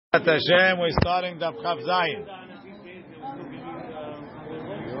Hashem, we're starting Daf Chav Zayin.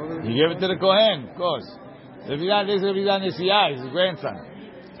 You give it to the Kohen, of course. This is Rabbi Yehuda Nisiyah, his grandson.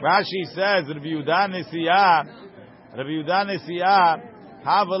 Rashi says, Rabbi Yehuda Nisiyah,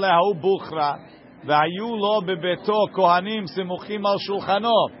 Hava lehu buchra, v'hayu lo bebeto kohanim simuchim al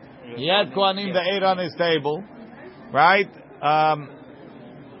shulchano. He had kohanim that ate on his table, right?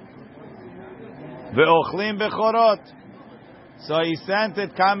 Ve'ochlim bechorot. So he sent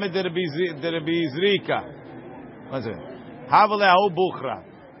it kamed de Rabbi Zrika. What's it? Havalehu buchra.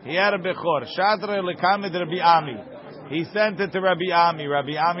 He had a bechor. Shadre lekamed Rabbi Ami. He sent it to Rabbi Ami.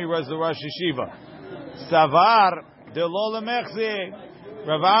 Rabbi Ami was the Rosh Yeshiva. Savar de lo lemechzi.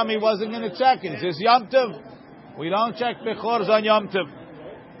 Rabbi Ami wasn't going to check it. It's just Yom Tov. We don't check bechors on Yom Tov.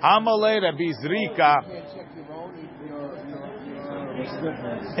 Amalei Rabbi Zrika.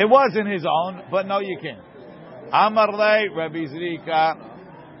 It wasn't his own, but no, you can't. Amarlei Rabbi Zrika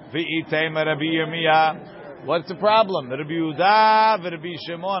v'itema Rabbi Yirmiyah. What's the problem? Rabbi Yehuda v'Rabbi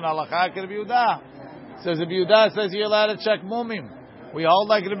Shimon halakha Rabbi Yehuda. Says Rabbi Yehuda says you're allowed to check mumim. We hold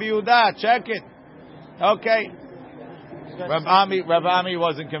like Rabbi Yehuda. Check it. Okay. Rabbi Ami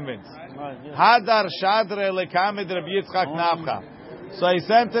wasn't convinced. Hadar shadre lekamed Rabbi Yitzchak Nafcha. So he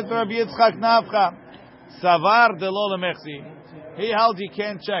sent it to Rabbi Yitzchak Nafcha. Savar de lo lemechzi. He held you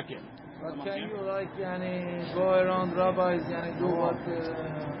can't check it. But can you go around rabbis, do what?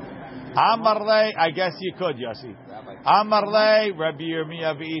 Amarlei, I guess you could, Yossi. Amarlei, Rabbi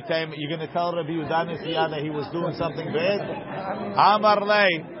Yirmiyah v'item. You're going to tell Rabbi Yehuda Nisiyah that he was doing something bad?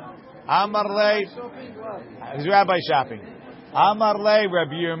 Amarlei, he's rabbi shopping. Amarlei,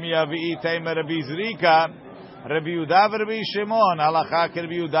 Rabbi Yirmiyah v'item, Rabbi Zrika, Rabbi Yehuda v'Rabbi Shimon, halakha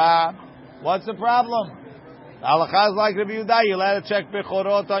Rabbi Yehuda. What's the problem? Halakha is like Rabbi Yehuda. You let it check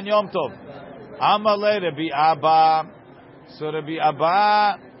bechorot on Yom Tov. Amalei Rabbi Abba. So Rabbi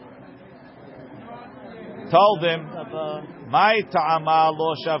Abba told him, "My ta'ama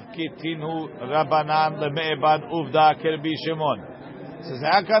lo shavkitinu Rabbanan leme'ebad uvda Rabbi Shimon." Says,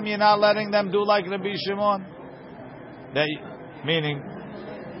 how come you're not letting them do like Rabbi Shimon? Meaning,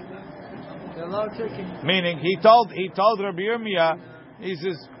 he told Rabbi Yirmiyah. He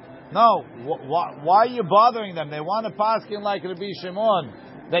says, no, why are you bothering them? They want to paskin like Rabbi Shimon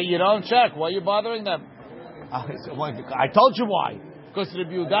that you don't check. Why are you bothering them? I told you why. Because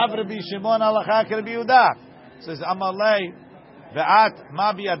Rabbi Yehuda, Rabbi Shimon, halakha Rabbi Yehuda. Says Amalei ve'at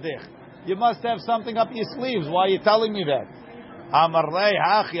ma biyadech. You must have something up your sleeves. Why are you telling me that? Amarlei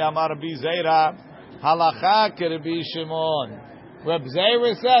hachi amar Rabbi Zeira halakha Rabbi Shimon. Rabbi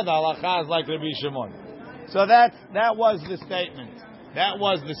Zeira said halakha is like Rabbi Shimon. So that was the statement. That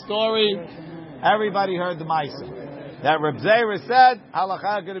was the story. Everybody heard the Maisa. That Reb Zeira said,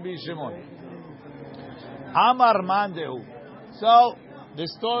 halakha Rabbi Shimon. Amar Mandeu. So, the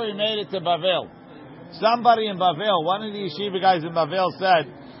story made it to Bavel. Somebody in Bavel, one of the yeshiva guys in Bavel said,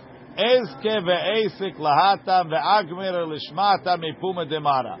 Ezke ve'esik lahata ve'agmir lishmata mipuma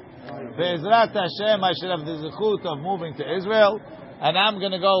demara. Be'ezrat Hashem, I should have the zechut of moving to Israel, and I'm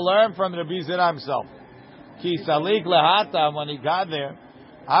going to go learn from Rabbi Zera himself. Ki salik lehata, when he got there,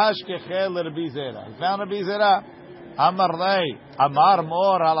 ashkechel Rabbi Zera. He found Rabbi Zera. Amar lei, amar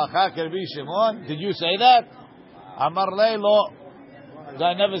mor halakha Rabbi Shimon. Did you say that? Amar lei lo.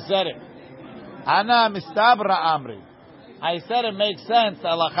 I never said it. Ana mistabra amri. I said it makes sense.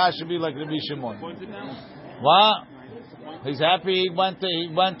 Halakha should be like Rabbi Shimon. What? He's happy. He went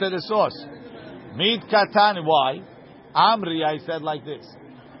to the source. Mit katani. Why? Amri. I said like this.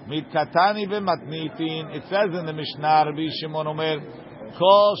 Mit katani v'matnitin. It says in the Mishnah, Rabbi Shimon Omer,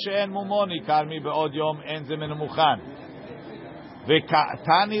 Kol she'en mumoni karmi be'od yom en ze min muchan.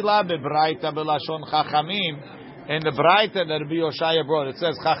 V'katani la bebraita belashon chachamim. In the braita that Rabbi Yoshaya brought, it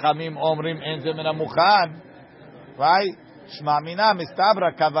says chachamim omrim en ze min muchan. Right? Shma mina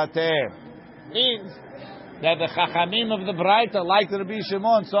mistabra kavateh. Means that the chachamim of the braita liked Rabbi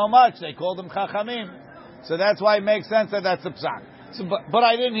Shimon so much, they called him chachamim. So that's why it makes sense that that's the psak. So, but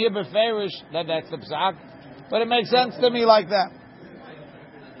I didn't hear beferish that that's the psak. But it makes sense to me like that.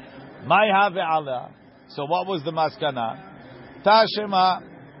 Mai have Allah. So what was the maskana? Tashema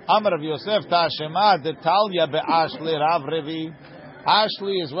Amar of Yosef Tashema Detalya be'ashli Rav Revi.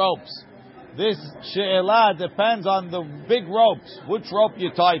 Ashli is ropes. This she'elah depends on the big ropes. Which rope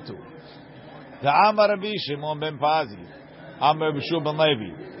you tie to? The Amar Rabbi Shimon ben Pazi, Amar Rabbi Shua ben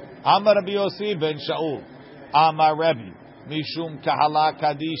Levi, Amar Rabbi Yossi ben Shaul, Amar Rabbi Mishum Kahala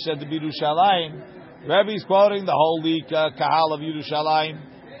Kadisha de Yerushalayim. Rabbi is quoting the holy Kahal of Yerushalayim.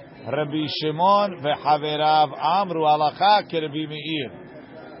 Rabbi Shimon ve'Haverav Amru halakha Rabbi Meir.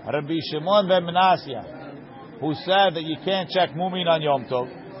 Rabbi Shimon ben Menasya, who said that you can't check mumin on Yom Tov,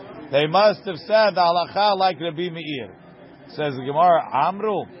 They must have said the halacha like Rabbi Meir. Says the Gemara,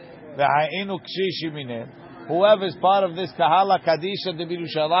 Amru v'ha'inu kshishi minen. Whoever is part of this Kahala Kadisha de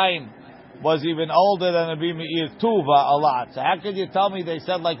Birushalayim was even older than Rabbi Meir, Tuva a lot. So how could you tell me they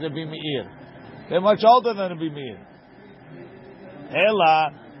said like Rabbi Meir? They're much older than Rabbi Meir.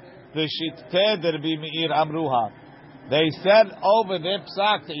 Ela v'shitpeh de Rabbi Meir amruha. They said over their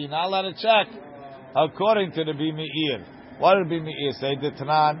psak that you're not allowed to check according to Rabbi Meir. What did Rabbi Meir say?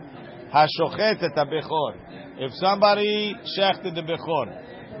 Detnan hashochet et habechor. If somebody shechted the bechor,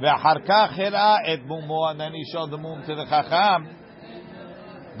 ve'achar kach hira et mumo, and then he showed the mum to the chacham,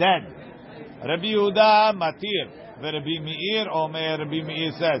 then Rabbi Yehuda matir, ve'Rabbi Meir omer. Rabbi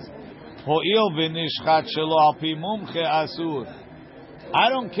Meir says, ho'il v'nishchat shelo al pi mumche asur. I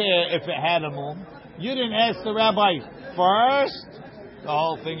don't care if it had a mum. You didn't ask the rabbi first. The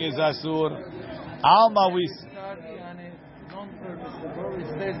whole thing is asur. Alma we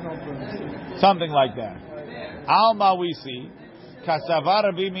something like that. Alma we see. Kasavar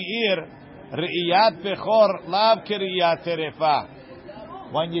Rabbi Meir re'iyat bechor lav keriyat terefa.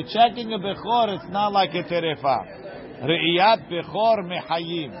 When you're checking a bechor, it's not like a terefa. Re'iyat bechor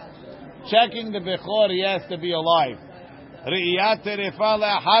mehayim. Checking the bechor, he has to be alive. Re'iyat terefa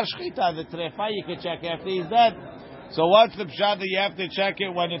le'achar shchita. The terefa you can check after he's dead. So what's the pshat that you have to check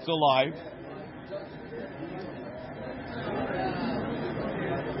it when it's alive?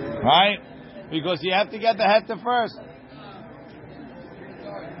 Right? Because you have to get the heter first.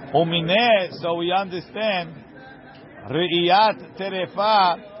 Umineh, so we understand. Re'iyat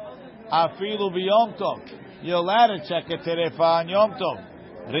terefa afilu b'yom tov. You're allowed to check a terefa on yom tov.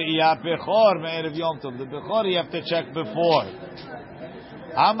 Re'iyat bechor me'erev yom tov. The bechor you have to check before.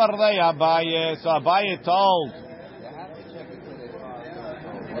 Amar lei Abaye. So Abaye told.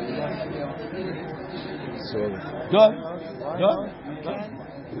 Good. Good.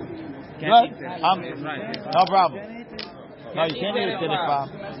 No problem. No, you can't eat a terefa.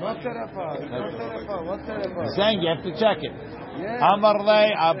 What terefa? He's saying you have to check it. Amar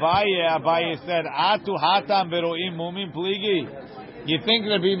lei Abaye said, Atu hatam bero'im mumim pligi. You think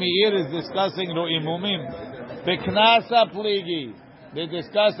Rabbi Meir is discussing ro'im mumim? Beknasa pligi. They're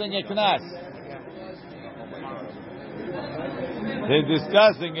discussing a knas. They're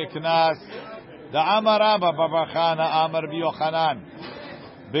discussing a knas. The Amar Rabba Babachana Amar B'Yochanan.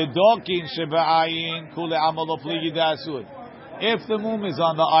 Bedokin sheba'ayin kule amalo pligi dasud. If the mum is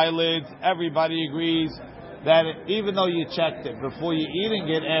on the eyelids, everybody agrees that even though you checked it before you're eating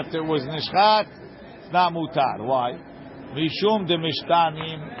it, after it was nishchat, it's not mutar. Why? Mishum de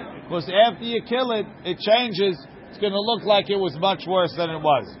mishtanim. Because after you kill it, it changes. It's going to look like it was much worse than it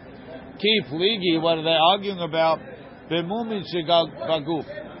was. Ki pligi, what are they arguing about? Bemumin shegaguf.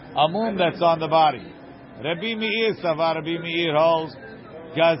 A mum that's on the body. Rabbi Meir savar, Rabbi Meir holds,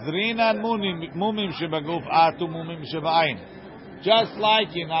 Gazrinan mumim shebaguf atu mumim sheba'ayin. Just like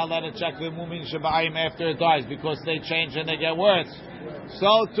you're not allowed to check the mumim sheba'ayin after it dies because they change and they get worse.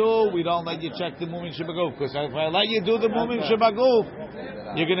 So too, we don't let you check the mumim shebaguf, because if I let you do the mumim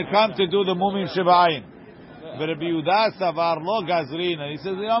shebaguf, you're going to come to do the mumim sheba'ayin. But Rabbi Yehuda savar lo gazrinan. He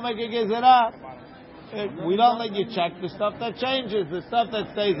says we don't make a gezerah. We don't let you check the stuff that changes. The stuff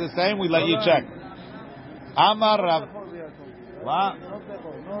that stays the same, we let you check. Amar Rav. What?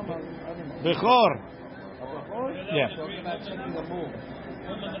 Bechor. Yeah.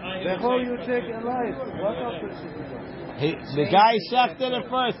 Before you check alive, what after? The guy shechted it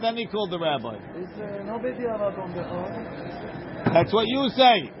first, then he called the rabbi. No big deal about before. That's what you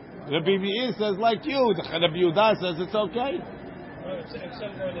say. Rabbi Meir says like you. Rabbi Yehuda says it's okay.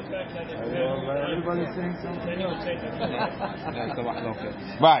 Except for the fact that everybody's saying something.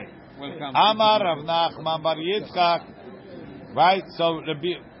 Right. Amar Rav Nachman bar Yitzchak. Right. So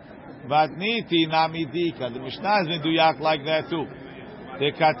Rabbi Vatniti Namidika. The Mishnah is meduyak like that too.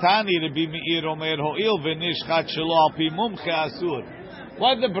 The Katani Rabbi Meir Omer Ho'il v'nishchat shelo al pi mumche asur.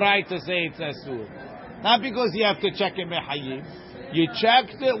 What the Braita say it's asur? Not because you have to check it mehayim. You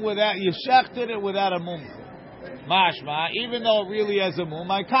checked it without. You shechted it without a mumche. Mashma, even though it really has a mum,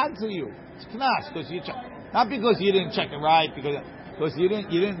 I can't tell you. It's knas because you check, not because you didn't check it right, because you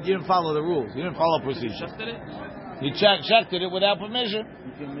didn't follow the rules, you didn't follow procedure. You checked it without permission.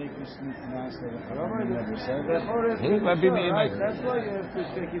 You can make this knas. That's why you have to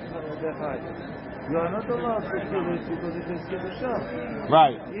check it from the high. You are not allowed to kill it because it is kedusha.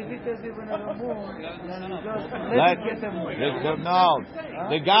 Right. If it is even a mum, then you just let it get a mum. No,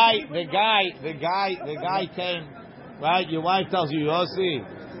 the guy came. Right, your wife tells you, Yossi,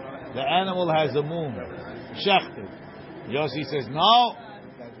 the animal has a mum, shechted. Yossi says, no.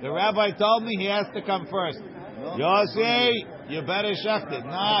 The rabbi told me he has to come first. Yossi, You better shecht it.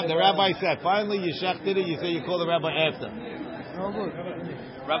 Nah, the rabbi said. Finally, you shechted it. You say you call the rabbi after. No good.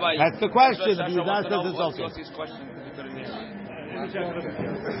 Rabbi, that's the question. Rabbi If you wants to know says it's what's okay. Yossi's question.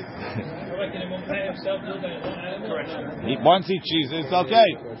 Once he cheeses, it's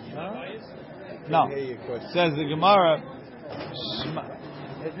okay. No. Says the Gemara. Shma.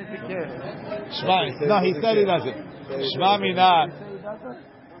 No, he said he doesn't. Shma mina.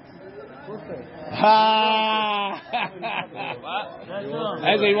 Ha!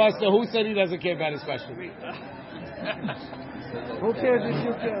 As he wants to. Who said he doesn't care about his question? Who cares if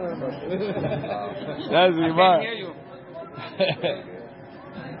you care about it? That's the Gemara.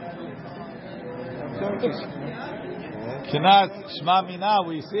 Knas Shma Mina,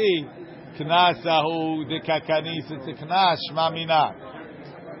 we see Knasahu the Kakanis, it's a Knas Shma Mina.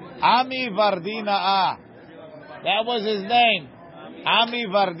 Ami Vardina. That was his name. Ami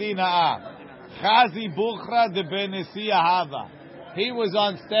Vardina. Chazi Bukhra de Benesi Ahava. He was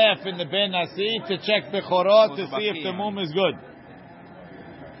on staff in the Ben Nasi to check Bechorot to see if the mum is good.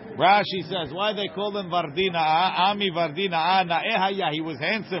 Rashi says, why they call him Vardina? Ami Vardina. Na'ehaya, he was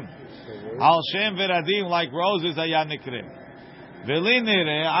handsome. Al Shem Veradim, like roses, ayanikre.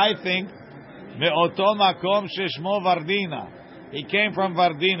 Velinire, I think, me'oto makom sheshmo Vardina. He came from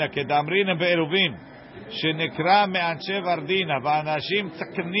Vardina, kedamrina be'eruvim, shenekra me'anche Vardina, va'anashim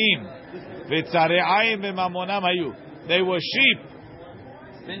tzaknim, ve'tzare'ayim be'mamonam hayu. They were sheep.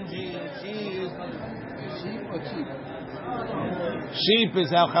 Stingy, sheep or cheap? Sheep is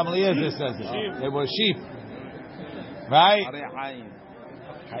how Chamliel says it. They were sheep. Right?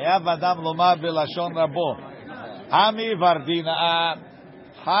 Chayav Adam lomar belashon rabo. Ami Vardina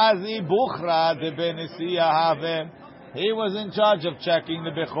Chazi Bukhra de Benesi Ahave. He was in charge of checking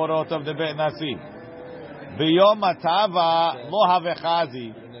the Bechorot of the Bet Nasi. B'yom Atava lo have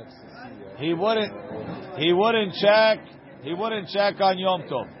Chazi. He wouldn't check on Yom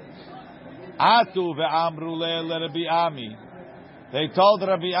Tov. Atu ve'amru le Rabbi Ami. They told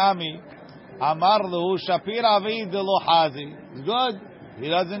Rabbi Ami, Amar lu Shapir Avi de lo Chazi. It's good. He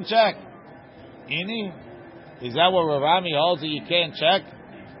doesn't check. Ini? Is that what Rabbi Ami holds that you can't check?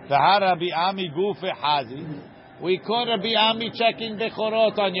 Tahar Rabbi Ami gufe Hazi. We caught Rabbi Ami checking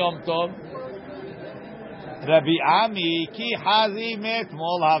Bechorot on Yom Tov. Rabbi Ami ki Hazi met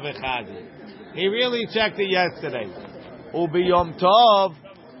mol have Chazi. He really checked it yesterday. Ubi Yom Tov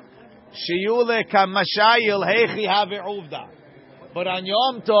shiyule kamashayil hechi have uvda. But on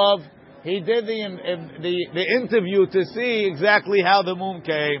Yom Tov, he did the interview to see exactly how the moon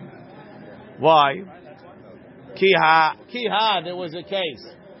came. Why? Kiha, there was a case.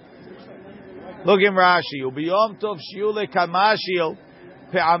 Look in Rashi. Ubiyom Tov shiule kamashil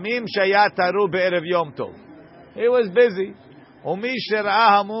pe'amim shayataru be'erev Yom Tov. He was busy. Umi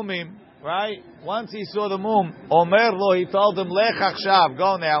shera'ah hamumim. Right? Once he saw the moon, Omer lo, he told him, Lech achshav,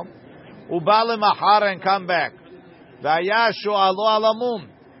 go now. Ubale mahar and come back. Vayashu alo alamum.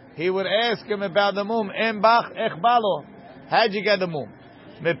 He would ask him about the mum. Embach echbalo. How'd you get the mum?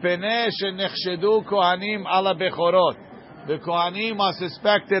 Mepeneh shenechshedu kohanim ala bechorot. The kohanim are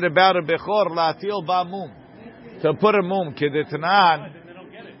suspected about a bechor latil ba mum. To put a mum kedetnan.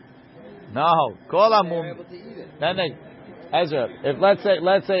 No, call a mum. Then Ezra, if let's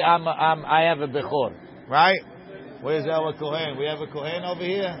say I have a bechor, right? Where's our kohen? We have a kohen over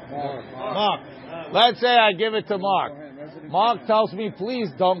here. Mark. Let's say I give it to Mark. Mark tells me,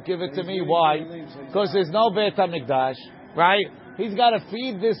 please don't give it to me. Why? Because there's no Beit HaMikdash, right? He's got to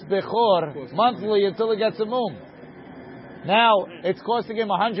feed this Bechor monthly until he gets a mum. Now, it's costing him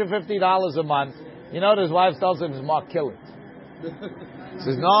 $150 a month. You know what his wife tells him? Mark, kill it. He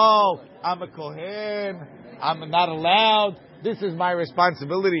says, no, I'm a Kohen. I'm not allowed. This is my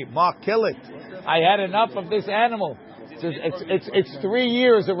responsibility. Mark, kill it. I had enough of this animal. It's 3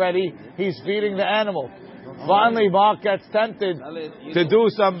 years already he's feeding the animal. Finally, Mark gets tempted to do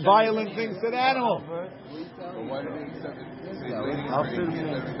some violent things to the animal.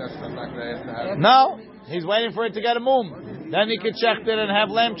 No, he's waiting for it to get a mum. Then he can check it and have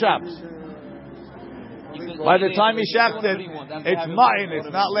lamb chops. By the time he shechted it, it's mutton,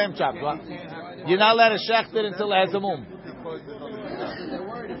 it's not lamb chops. You're not allowed to shecht it until it has a mum.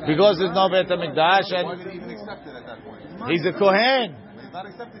 Because there's no Beit HaMikdash and he's a Kohen.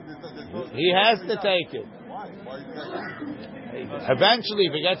 He has to take it. Eventually,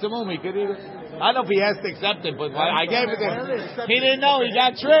 if he gets a mum, he could eat it. I don't know if he has to accept it, but I gave it to him. He didn't know. He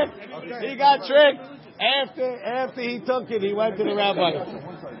got tricked. He got tricked. After he took it, he went to the rabbi.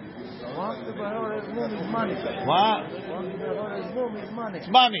 What? It's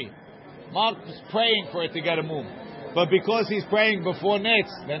money. Mark was praying for it to get a mum. But because he's praying before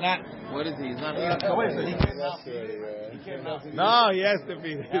Nitz, they're not. What is he? He's not here. No, he has to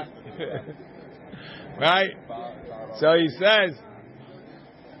be. Right? So he says.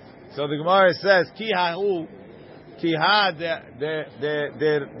 So the Gemara says, Ki hahu, ki ha de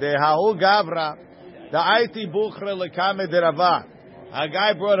hahu gavra, the aiti bukhre lekame de Rava. A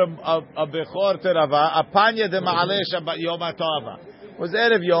guy brought a bechor to Rava, a panya de ma'alesha yom ha'tova. Was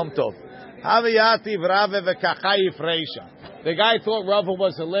Erev Yom Tov. Haviyati vrave v'kachayif reisha. The guy thought Rava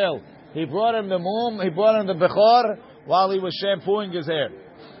was a lil. He brought him the mum, he brought him the bechor while he was shampooing his hair.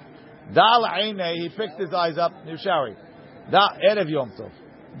 Dal Eine, he picked his eyes up, he was showering. Dal Erev Yom Tov.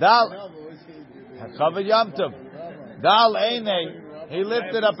 Dal Chavod Yom Tov. Dal Eine, he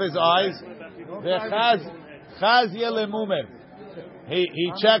lifted up his eyes. Chaz Yelemumim.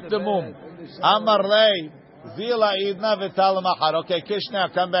 He checked the mum. Amar lei zila idna v'tal mahar. Okay, Kishna,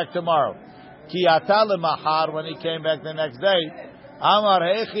 come back tomorrow. Ki atal mahar, when he came back the next day. Amar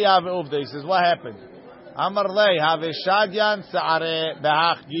hechi ave uvde. He says, what happened? Amar lei have shadyan sa'are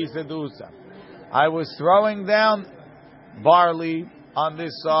behach gisedusa. I was throwing down barley on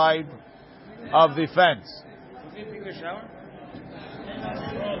this side of the fence.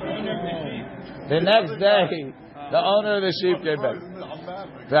 The next day, the owner of the sheep came back.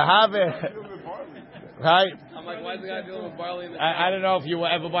 Right? I'm like, why is the guy dealing with barley? I don't know if you will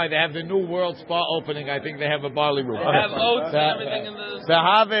ever buy. They have the new World Spa opening. I think they have a barley room. They have oats and everything in the...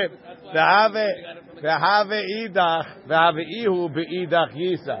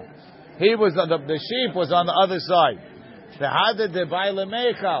 He was on the sheep was on the other side.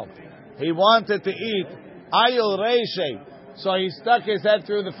 He wanted to eat ayil reishe, so he stuck his head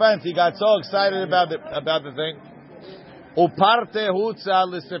through the fence. He got so excited about the thing. Uparte hutza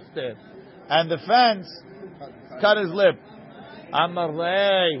lisifte, and the fence cut his lip.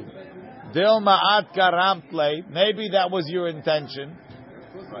 Amarei dilma at karample. Maybe that was your intention.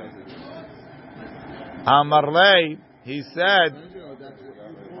 Amarei, he said.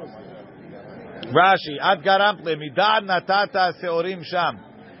 Rashi at karample midad natata seorim sham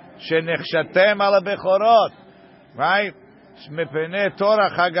shenechshatem al bechorot. Right? Mepene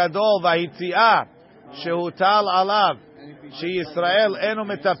torach hagadol vahitziah shehutal alav. שישראל אינו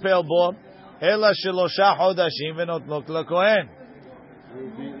מטפל בו, אלא 3 חודשים ונותנות לכהן.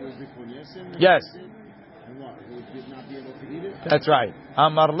 Yes. That's right.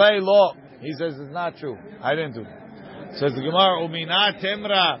 Amar lei lo. He says it's not true. I didn't do it. Says the Gemara, Umina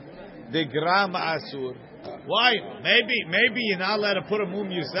temra de gram asur. Why? Maybe you're not allowed to put a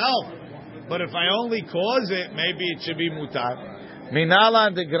mum yourself. But if I only cause it, maybe it should be mutar. Minala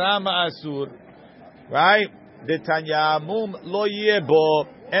de gram asur. Right? The Tanya mum lo yebo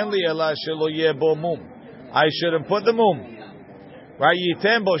enli ela shelo yebo mum. I shouldn't put the mum. Right?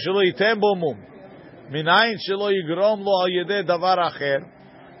 Yitembo shelo yitembo mum. Minayin shelo yigrom lo al yedei davar acher.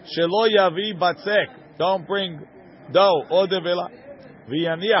 Shelo yavi batzek. Don't bring dough or devila.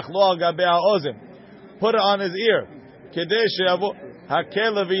 V'yaniach lo al gabe ha'ozim. Put it on his ear. Kedei sheyavu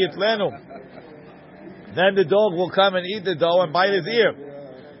hakelev v'yitlenu. Then the dog will come and eat the dough and bite his ear.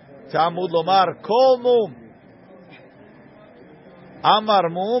 Talmud lomar kol mum. Amar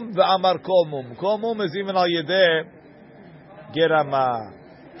mum ve'amar kol mum. Kol mum is even al yedeh gerama.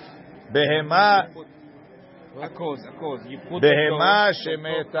 Behema. A cause. You put Behema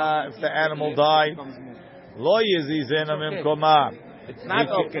shemeta. If the animal died, lo yizizena mimkoma. It's not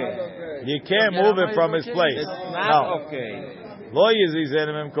okay. You can't move it from its place. It's not okay. Lo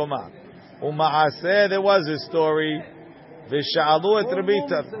yizizena mimkoma. Uma'aseh, there was a story. V'sha'alu et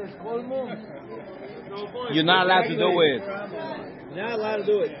Rebita. You're not allowed to do it. Not allowed to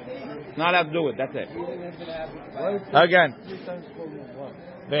do it. Not allowed to do it. That's it. Again.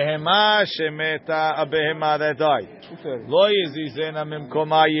 Behema shemeta, a behema that died. Lo yizizena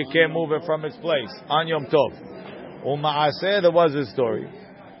mimkoma, you can't move it from its place. On Yom Tov. Uma'aseh, there was a story.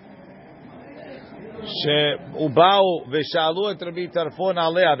 Ubau v'shalu et Rabbi Tarfon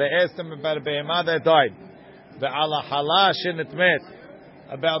aleh. They asked him about a behema that died. Ve'ala hala shenetmet,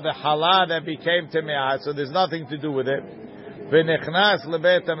 about the hala that became temeah. So there's nothing to do with it. V'nechnas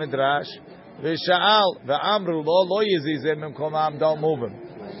lebeit hamidrash v'sha'al ve'amru lo yizizeh mimkomam. Don't move him.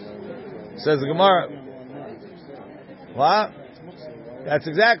 Says the Gemara. What? That's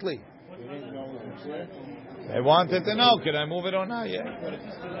exactly. They wanted to know, can I move it or not? Yeah.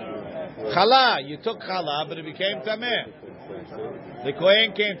 Chala, you took chala, but it became tameh. The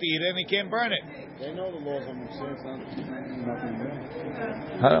kohen can't eat it and he can't burn it. They know the laws of Moshe.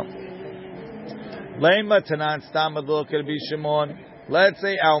 Lema tanan stam adlok Rabbi Shimon. Let's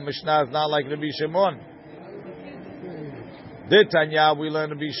say our Mishnah is not like Rabbi Shimon. Tanya, we learn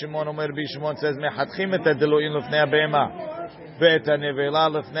Rabbi Shimon. Rabbi Shimon says, "Mechatchim et hadeloim lefnei habehema, ve'et hanevela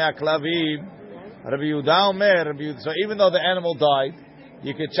lefnei haklavim." Rabbi Yehuda Omer, so even though the animal died,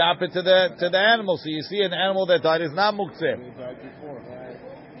 you could chop it to the animal. So you see, an animal that died is not muktzeh.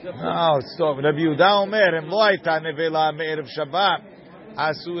 No, stop. Rabbi Yehuda Omer, Em lo hayta nevela me'erev Shabbat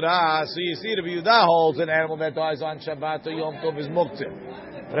asura. So you see, Rabbi Yehuda holds an animal that dies on Shabbat or Yom Tov is muktzeh.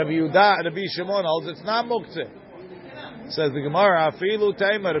 Rabbi Shimon holds it's not muktzeh. Says the Gemara, Afilu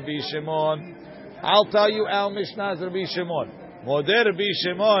Taima Rabbi Shimon. I'll tell you Al Mishnah's Rabbi Shimon. Modeh Rabbi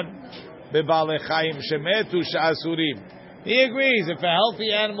Shimon bebalei chayim shemetu she'asurim. He agrees if a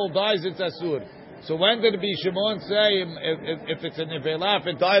healthy animal dies, it's asur. So when did Rabbi Shimon say if it's a nevela, if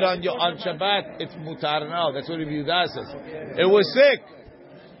it died on Shabbat, it's mutar? No, that's what Rabbi Yehuda says. It was sick.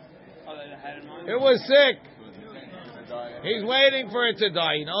 It was sick. He's waiting for it to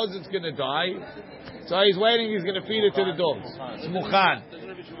die. He knows it's going to die. So he's waiting, he's going to feed it to the dogs. It's mukhan.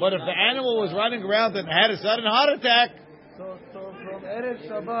 But if the animal was running around and had a sudden heart attack... So from Erev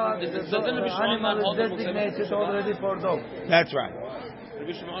Shabbat, the animal is designated already for dogs. That's right.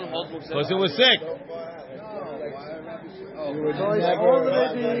 Because it was sick. So it's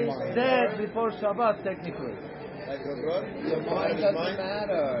already dead before Shabbat, technically. Your mind doesn't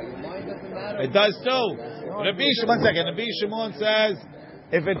matter. Your mind doesn't matter. It does too. Rabbi Shimon says,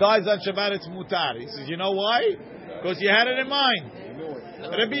 if it dies on Shabbat, it's mutar. He says, you know why? Because you had it in mind.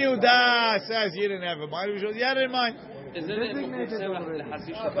 Rabbi Yehuda says you didn't have it in mind. You had it in mind. Is it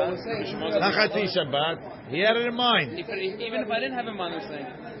Nachati Shabbat. He had it in mind. Even if I didn't have it in mind, I'm saying.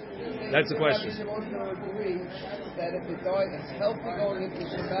 That's the question. That if it dies, it's healthy going into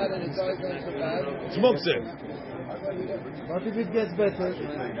Shabbat and it dies on Shabbat. It's muktzeh. What if it gets better?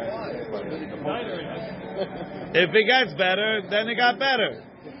 If it gets better, then it got better.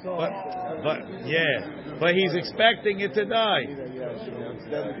 But he's expecting it to die.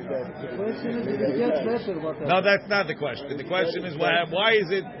 The question is if it gets better, what happens? No, that's not the question. The question is why is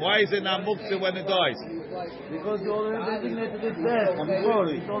it not muktzeh when it dies? Because you already designated it dead. Before,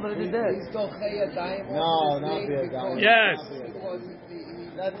 it's already dead. No, not bad. Yes.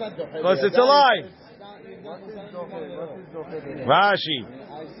 That's not the Because it's alive. Rashi.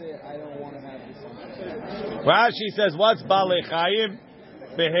 Rashi says, what's Balei Chayim?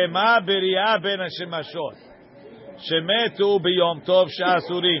 Behema b'riya ben hashemashot. Shemetu b'yom tov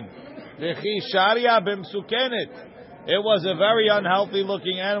she'asurim. V'chi sharia b'msukenet. It was a very unhealthy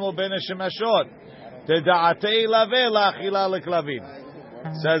looking animal ben hashemashot. Teda'atei laveh la'achila leklavim.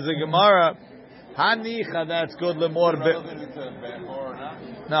 Says the Gemara, Hanicha, that's good lemor.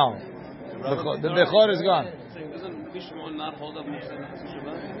 No. The Bechor is gone. Doesn't Rabbi Shimon not hold up Isn't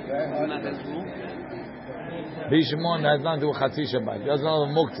that his rule? Rabbi Shimon has nothing to do with Chatzi Shabbat. He doesn't know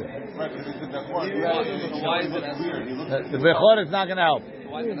the Muktzeh. Why is it? The Bechor is not going to help.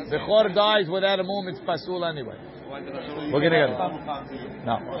 Bechor dies without a mum, it's pasul anyway. We're going to get it.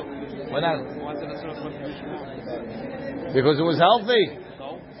 No. We're not. Because it was healthy.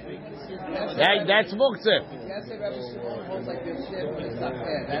 That's Muktzeh. Yes, Rabbi Shimon holds like this shit, but it's not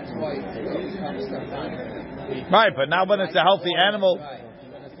bad. That's why it comes to. Right, but now when it's a healthy animal,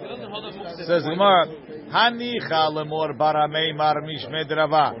 says Gemara, Hanicha lemor barameimar mishmed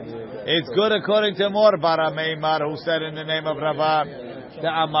Rava. It's good according to Mor barameimar, who said in the name of Rava. The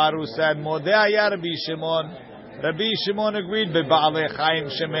Amar who said Modeh Rabbi Shimon. Rabbi Shimon agreed beba'alei chayim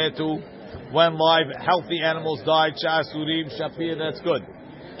shemetu, when live healthy animals died. Shasurim shapir, that's good.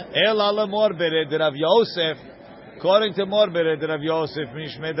 Ela lemor bered Rav Yosef. According to Mor bered Rav Yosef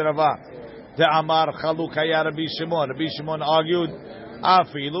mishmed Rava. The Amar chaluk haya Rabbi Shimon. Rabbi Shimon argued.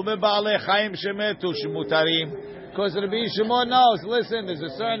 Afilu beba'alei chayim shemetu shemutarim. Because Rabbi Shimon knows, listen, there's a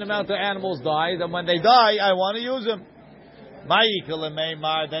certain amount of animals die, and when they die, I want to use them. Ma'ikal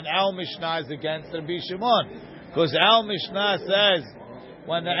meimar, then Al Mishnah is against Rabbi Shimon. Because Al Mishnah says,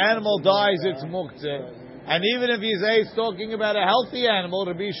 when the animal dies, it's muktzeh. And even if he's talking about a healthy animal,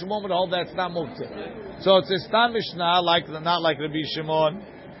 Rabbi Shimon would hold that's not muktzeh. So it's a Stam Mishnah, not like Rabbi Shimon.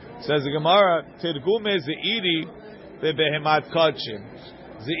 Says the Gemara, Tirgume Ze'iri bebehemat kodshim.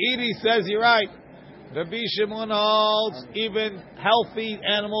 Ze'iri says you're right. Rabbi Shimon holds even healthy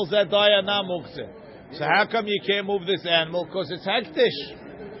animals that die are not muktzeh. So how come you can't move this animal? Because it's hektish.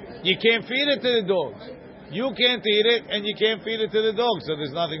 You can't feed it to the dogs. You can't eat it, and you can't feed it to the dogs. So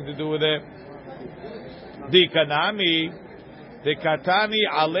there's nothing to do with it. Di kanami, the katani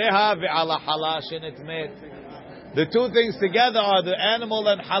aleha ve'ala hala shenetmet. The two things together are the animal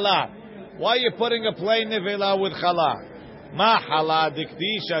and hala. Why are you putting a plain nevela with hala? Ma hala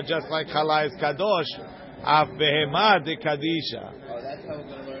dikdisha, just like hala is kadosh. Af behema dikadisha. Oh, that's how we're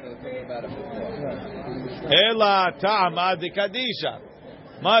going to learn a thing about it before. Ela ta'ama de kadisha.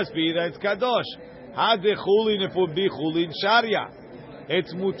 Must be that it's kadosh. Had the chulin, if it would be chulin sharia.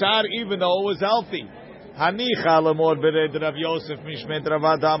 It's mutar even though it was healthy. Hanicha lemor bered Rav Yosef mishmet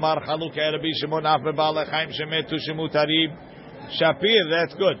Ravad Amar chaluk Rabbi Shimon af bebal chaim shemetu shemutarim. Shapir,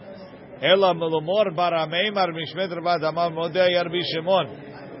 that's good. Ela melamor barameimar mishmet Ravad Amar modeh Rabbi Shimon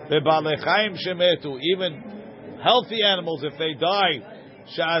bebal chaim shemetu. Even healthy animals, if they die,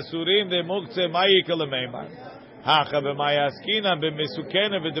 sha'asurim de muktzeh ma'ikal meimar. Hacha b'mayaskina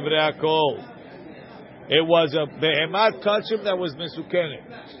b'misukene v'devrei hakol. It was a behemat kachim that was misukenet.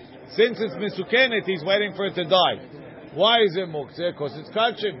 Since it's misukenet, he's waiting for it to die. Why is it muktzeh? Because it's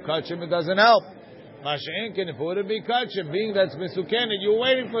kachim. Kachim, it doesn't help. Masha'inkin, if it wouldn't be kachim, being that's misukenet, you're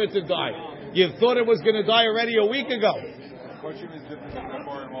waiting for it to die. You thought it was going to die already a week ago. Kachim is different than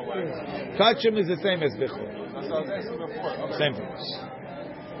before in what way? Kachim is the same as bichur. That's what I was asking before. Okay. Same thing.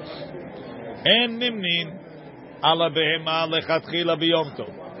 En nimnin ala behema lechatchila b'yom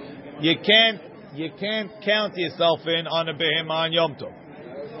tov. You can't count yourself in on a behema on Yom Tov.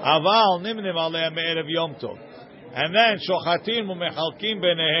 Aval nimnim aleh me'erev Yom Tov. And then shochatim u'mechalkim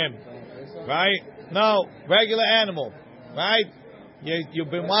benehem. Right? No, regular animal. Right? You've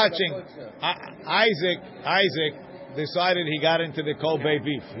been watching. Isaac decided he got into the Kobe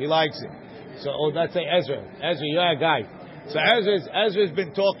beef. He likes it. So, let's say Ezra. Ezra, you're a guy. So Ezra's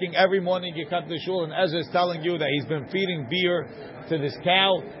been talking every morning. You come to shul, and Ezra's telling you that he's been feeding beer to this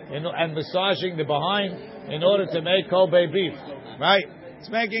cow and massaging the behind in order to make Kobe beef. Right? It's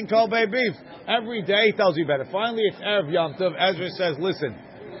making Kobe beef. Every day he tells you better. Finally, it's Erev Yom Tov. Ezra says, listen,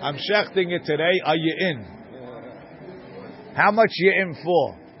 I'm shechting it today. Are you in? How much you in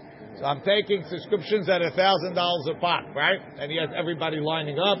for? So I'm taking subscriptions at $1,000 a pop, right? And he has everybody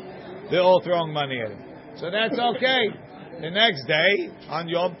lining up. They're all throwing money at him. So that's okay. The next day, on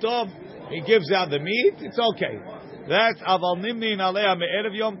Yom Tov, he gives out the meat. It's okay. That's aval nimnin alea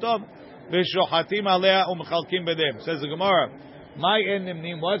me'erev Yom Tov v'shochatim alea u'mechalkim b'dem. Says the Gemara, my en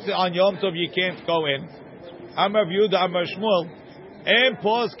nimnin, what's it on Yom Tov you can't go in? Amar Yehuda, Amar Shmuel, en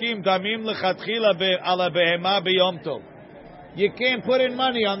poskim damim lechatchila ala behema b'Yom Tov. You can't put in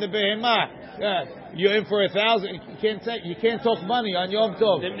money on the behema. You're in for 1,000. You can't talk money on Yom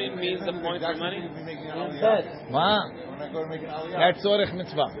Tov. Nimnin means the point of money. That's Tzorech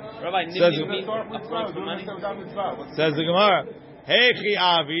Mitzvah. Rabbi, Nimnin means a point of money. Says the Gemara, Hechi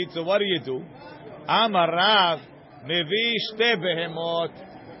Avid, so what do? Amar Rav, Mevi Shte Behemot.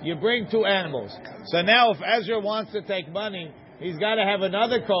 You bring two animals. So now if Ezra wants to take money, he's got to have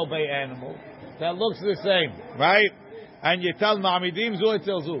another Kobe animal that looks the same, right? And you tell Ma'amidim Zu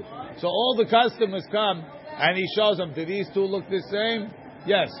Etzel Zu. So all the customers come and he shows them, do these two look the same?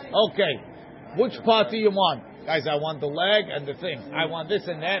 Yes. Okay. Which part do you want? Guys, I want the leg and the thing. I want this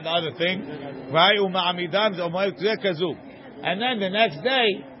and that, the other thing. Right? And then the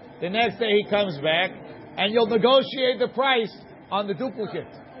next day he comes back and you'll negotiate the price on the duplicate.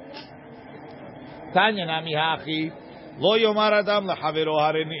 Tanya nami hachi. Lo yomar adam lechavero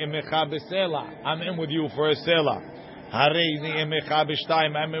harini emecha besela. I'm in with you for a sela. Harini emecha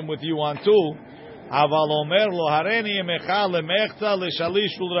b'shtayim. I'm in with you on two. Aval omer lo harini emecha lemechza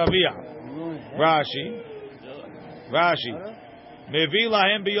leshalish ulravia. Rashi. Mevi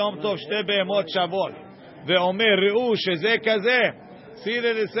lahem biyom tov shte be'emot shavot. Ve'omer re'u sheze kazeh. See,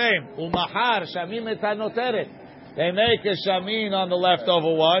 they're the same. Umahar shamim et hanoteret. They make a shamin on the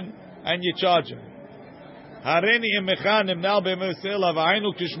leftover one, and you charge him. Hareni emecha nimnal be'mesela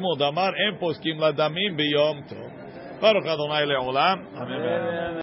v'ainu kishmu. Damar en poskim ladamim biyom tov. Baruch Adonai le'olam. Amen.